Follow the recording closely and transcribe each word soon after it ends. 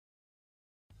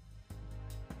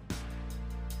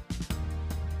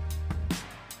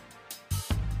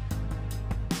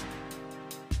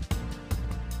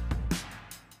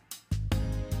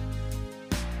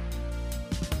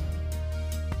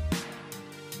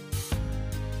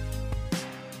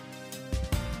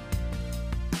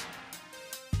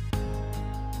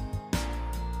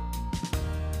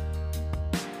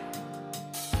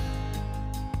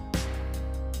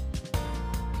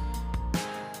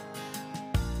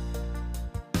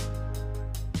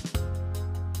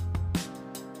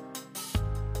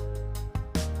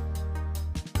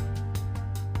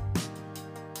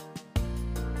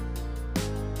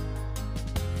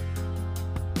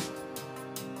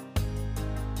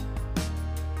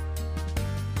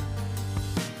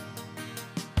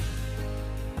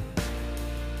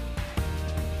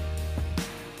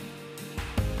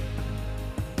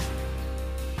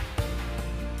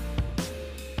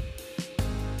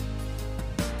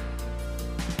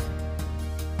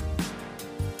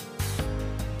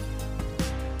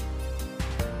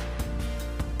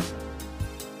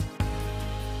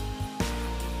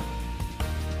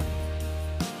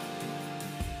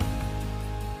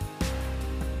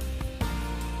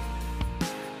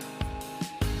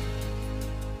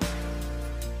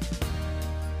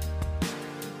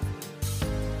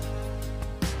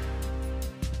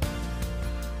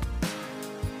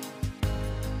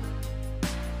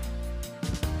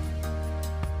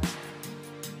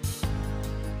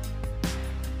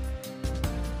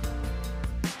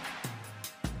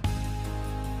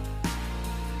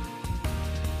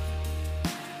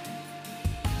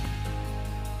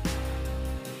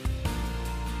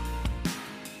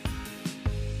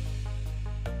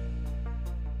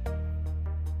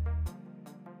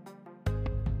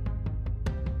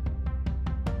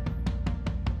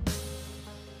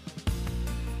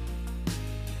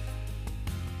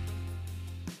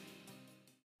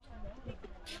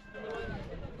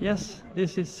Yes,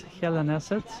 this is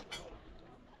Helleneset,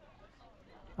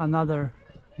 another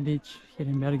beach here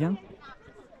in Bergen.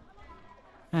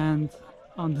 And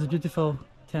on this beautiful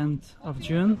 10th of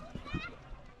June,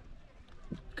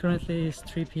 currently is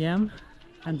 3 p.m.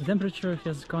 and the temperature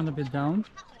has gone a bit down.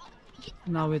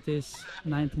 Now it is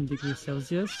 19 degrees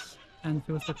Celsius and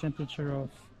feels a temperature of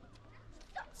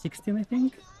 16, I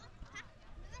think.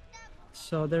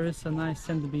 So there is a nice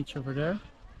sand beach over there,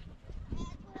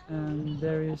 and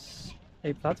there is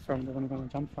a platform that I'm going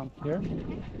to jump from here,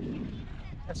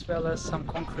 as well as some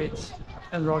concrete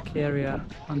and rock area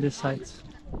on this side.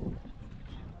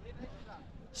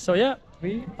 So yeah,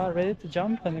 we are ready to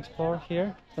jump and explore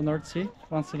here the North Sea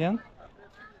once again.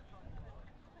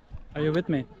 Are you with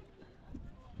me?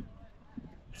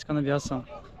 It's gonna be awesome.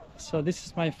 So this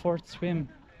is my 4th swim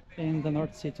in the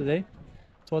North Sea today,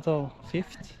 total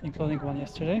 5th, including one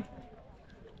yesterday.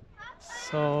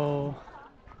 So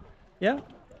yeah,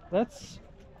 let's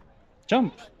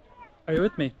jump. Are you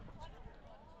with me?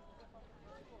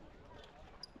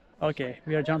 Okay,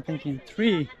 we are jumping in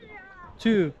 3,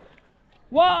 2,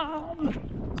 1.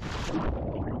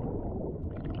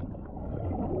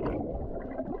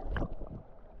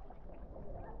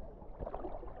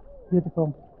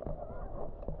 Beautiful,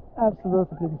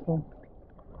 absolutely beautiful.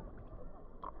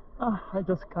 I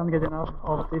just can't get enough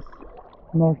of this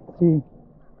North Sea.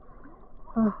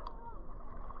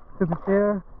 To be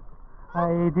fair,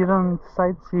 I didn't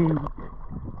sightsee.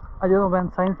 I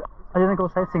didn't go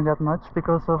sightseeing that much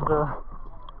because of the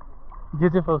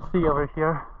beautiful sea over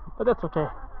here. But that's okay.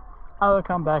 I will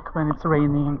come back when it's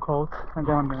raining and cold, and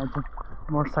then I'm gonna do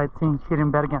more sightseeing here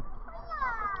in Bergen.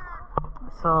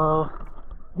 So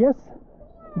yes,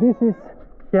 this is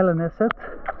Helleneset,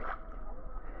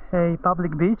 a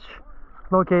public beach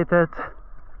located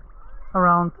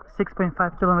around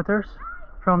 6.5 kilometers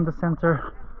from the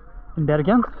center in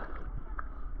Bergen,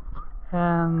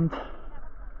 and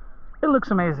it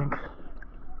looks amazing.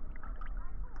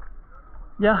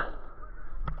 Yeah.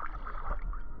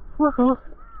 Woohoo!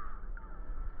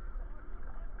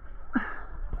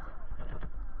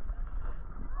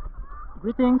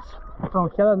 Greetings from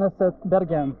Helleneset,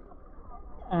 Bergen,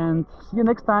 and see you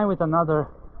next time with another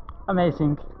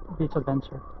amazing beach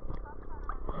adventure.